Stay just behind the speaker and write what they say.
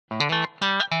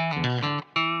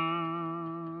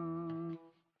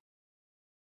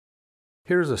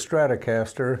Here's a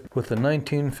Stratocaster with the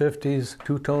 1950s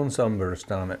two-tone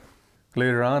sunburst on it.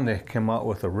 Later on they came out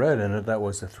with a red in it that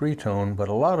was a three-tone, but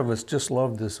a lot of us just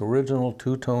love this original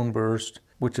two-tone burst,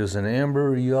 which is an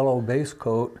amber yellow base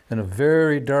coat and a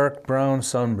very dark brown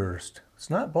sunburst. It's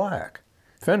not black.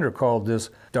 Fender called this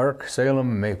dark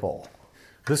Salem maple.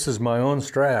 This is my own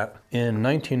Strat. In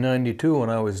 1992, when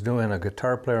I was doing a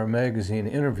Guitar Player magazine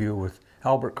interview with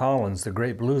Albert Collins, the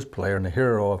great blues player and a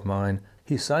hero of mine,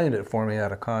 he signed it for me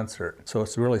at a concert, so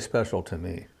it's really special to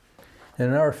me.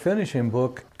 In our finishing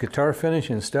book, Guitar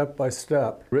Finishing Step by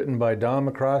Step, written by Don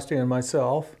McCrosty and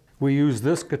myself, we use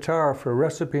this guitar for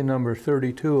recipe number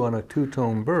 32 on a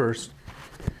two-tone burst,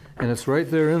 and it's right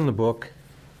there in the book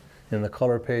in the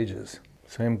color pages.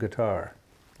 Same guitar.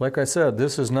 Like I said,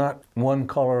 this is not one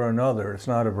color or another. It's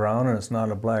not a brown and it's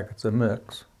not a black, it's a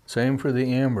mix. Same for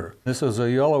the amber. This is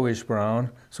a yellowish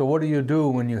brown, so what do you do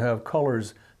when you have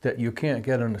colors that you can't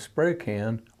get in a spray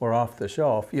can or off the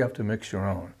shelf? You have to mix your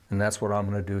own, and that's what I'm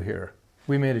going to do here.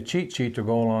 We made a cheat sheet to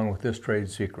go along with this Trade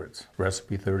Secrets,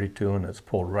 Recipe 32, and it's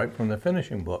pulled right from the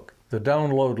finishing book. The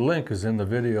download link is in the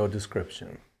video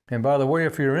description. And by the way,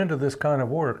 if you're into this kind of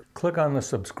work, click on the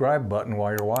subscribe button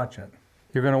while you're watching.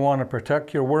 You're going to want to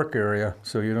protect your work area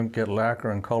so you don't get lacquer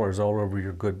and colors all over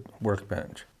your good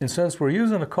workbench. And since we're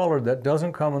using a color that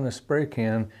doesn't come in the spray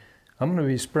can, I'm going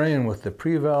to be spraying with the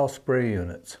PreVal spray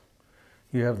units.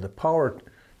 You have the power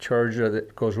charger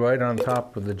that goes right on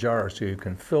top of the jar, so you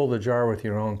can fill the jar with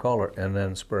your own color and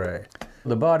then spray.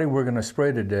 The body we're going to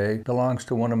spray today belongs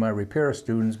to one of my repair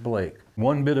students, Blake.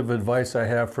 One bit of advice I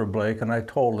have for Blake, and I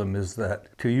told him, is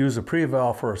that to use a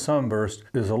PreVal for a sunburst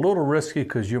is a little risky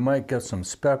because you might get some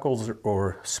speckles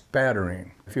or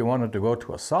spattering. If you wanted to go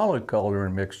to a solid color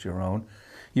and mix your own,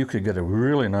 you could get a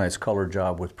really nice color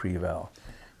job with PreVal.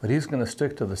 But he's going to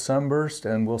stick to the sunburst,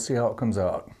 and we'll see how it comes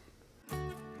out.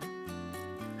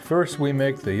 First, we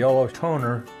make the yellow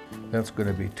toner. That's going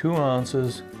to be 2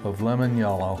 ounces of lemon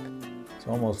yellow. It's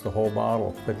almost the whole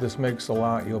bottle, but this makes a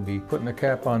lot. You'll be putting a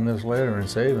cap on this later and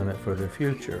saving it for the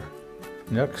future.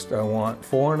 Next, I want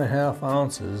 4.5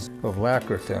 ounces of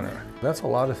lacquer thinner. That's a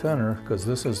lot of thinner because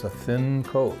this is a thin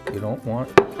coat. You don't want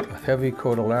a heavy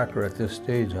coat of lacquer at this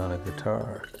stage on a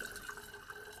guitar.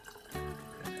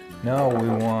 Now we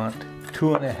want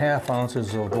 2.5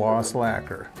 ounces of gloss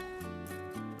lacquer.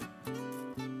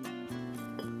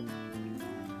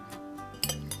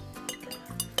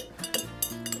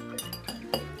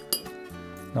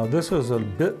 Now this is a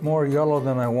bit more yellow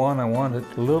than I want. I want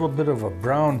a little bit of a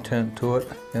brown tint to it,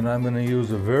 and I'm going to use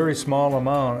a very small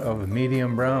amount of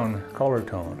medium brown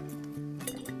ColorTone.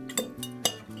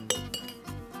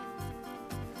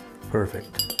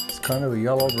 Perfect. It's kind of a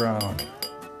yellow brown.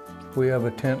 We have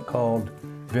a tint called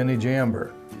Vintage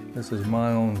Amber. This is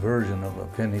my own version of a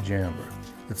Vintage Amber.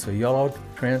 It's a yellow,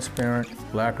 transparent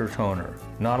lacquer toner.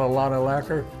 Not a lot of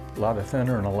lacquer, a lot of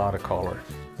thinner, and a lot of color.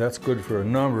 That's good for a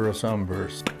number of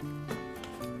sunbursts.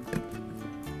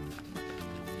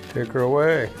 Take her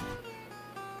away.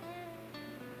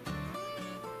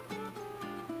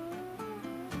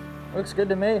 Looks good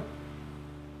to me.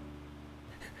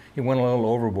 He went a little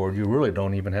overboard. You really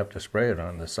don't even have to spray it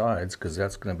on the sides because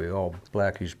that's going to be all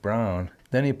blackish brown.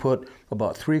 Then he put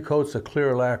about 3 coats of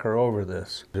clear lacquer over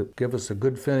this to give us a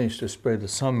good finish to spray the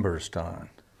sunburst on.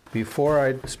 Before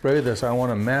I spray this, I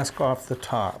want to mask off the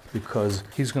top because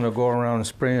he's going to go around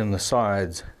spraying the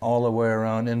sides all the way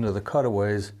around into the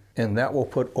cutaways, and that will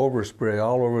put overspray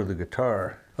all over the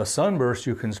guitar. A sunburst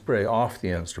you can spray off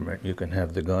the instrument. You can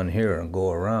have the gun here and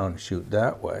go around and shoot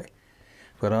that way.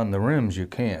 But on the rims you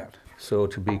can't. So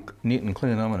to be neat and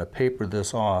clean, I'm going to paper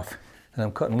this off, and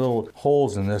I'm cutting little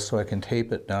holes in this so I can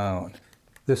tape it down.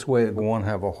 This way it won't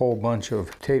have a whole bunch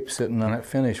of tape sitting on it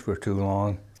finished for too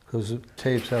long, because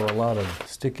tapes have a lot of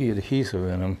sticky adhesive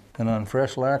in them, and on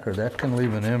fresh lacquer that can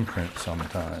leave an imprint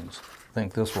sometimes. I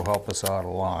think this will help us out a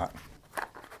lot.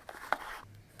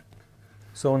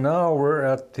 So now we're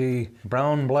at the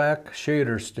brown-black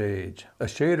shader stage. A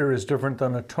shader is different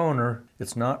than a toner.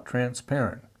 It's not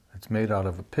transparent. It's made out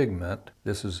of a pigment.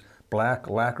 This is black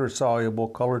lacquer-soluble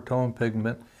ColorTone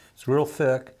pigment. It's real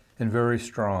thick and very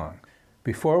strong.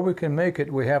 Before we can make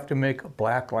it, we have to make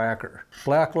black lacquer.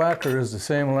 Black lacquer is the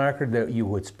same lacquer that you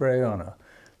would spray on a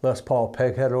Les Paul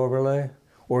peghead overlay,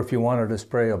 or if you wanted to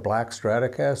spray a black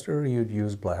Stratocaster, you'd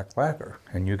use black lacquer,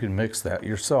 and you can mix that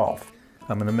yourself.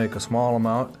 I'm going to make a small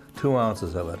amount, 2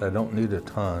 ounces of it. I don't need a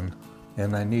ton,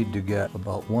 and I need to get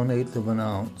about 1/8 of an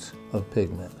ounce of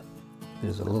pigment.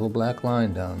 There's a little black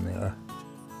line down there.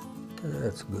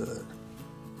 That's good.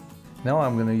 Now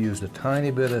I'm going to use a tiny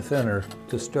bit of thinner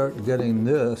to start getting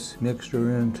this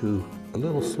mixture into a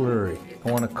little slurry.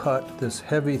 I want to cut this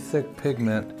heavy, thick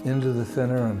pigment into the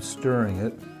thinner. I'm stirring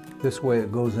it. This way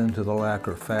it goes into the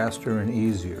lacquer faster and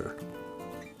easier.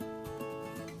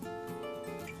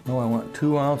 Now I want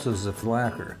 2 ounces of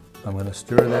lacquer. I'm going to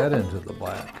stir that into the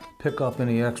black. Pick up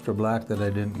any extra black that I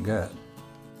didn't get.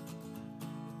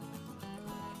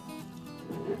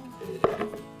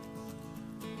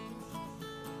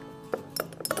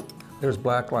 There's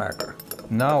black lacquer.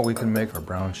 Now we can make our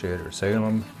brown shader,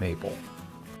 Salem Maple.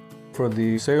 For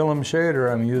the Salem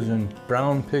shader, I'm using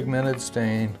brown pigmented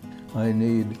stain. I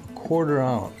need 1/4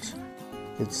 ounce.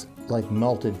 It's like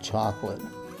melted chocolate.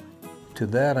 To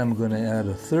that, I'm going to add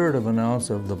 1/3 of an ounce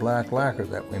of the black lacquer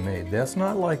that we made. That's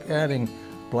not like adding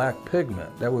black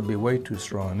pigment. That would be way too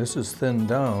strong. This is thinned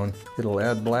down. It'll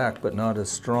add black, but not as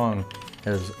strong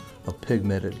as a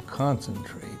pigmented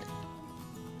concentrate.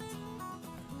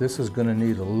 This is going to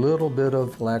need a little bit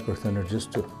of lacquer thinner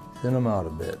just to thin them out a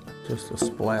bit. Just a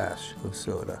splash of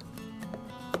soda.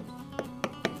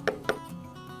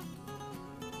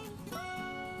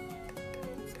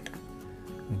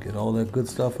 And get all that good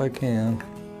stuff I can.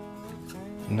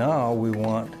 Now we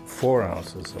want 4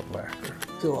 ounces of lacquer.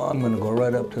 So I'm going to go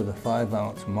right up to the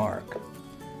 5-ounce mark.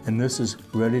 And this is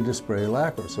ready to spray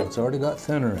lacquer, so it's already got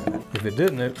thinner in it. If it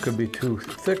didn't, it could be too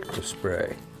thick to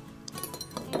spray.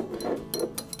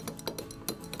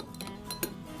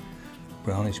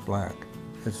 Brownish black.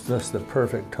 It's just the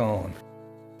perfect tone.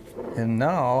 And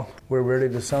now we're ready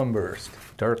to sunburst.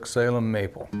 Dark Salem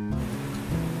Maple.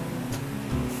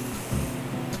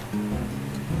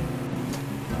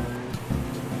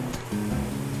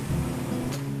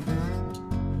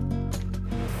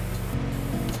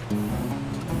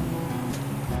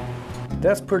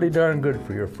 That's pretty darn good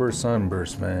for your first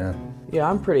sunburst, man. Yeah,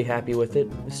 I'm pretty happy with it.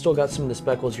 It's still got some of the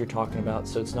speckles you're talking about,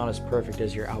 so it's not as perfect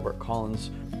as your Albert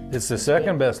Collins. It's the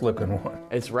second best looking one.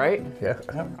 It's right? Yeah.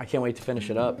 I can't wait to finish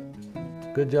it up.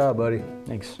 Good job, buddy.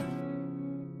 Thanks.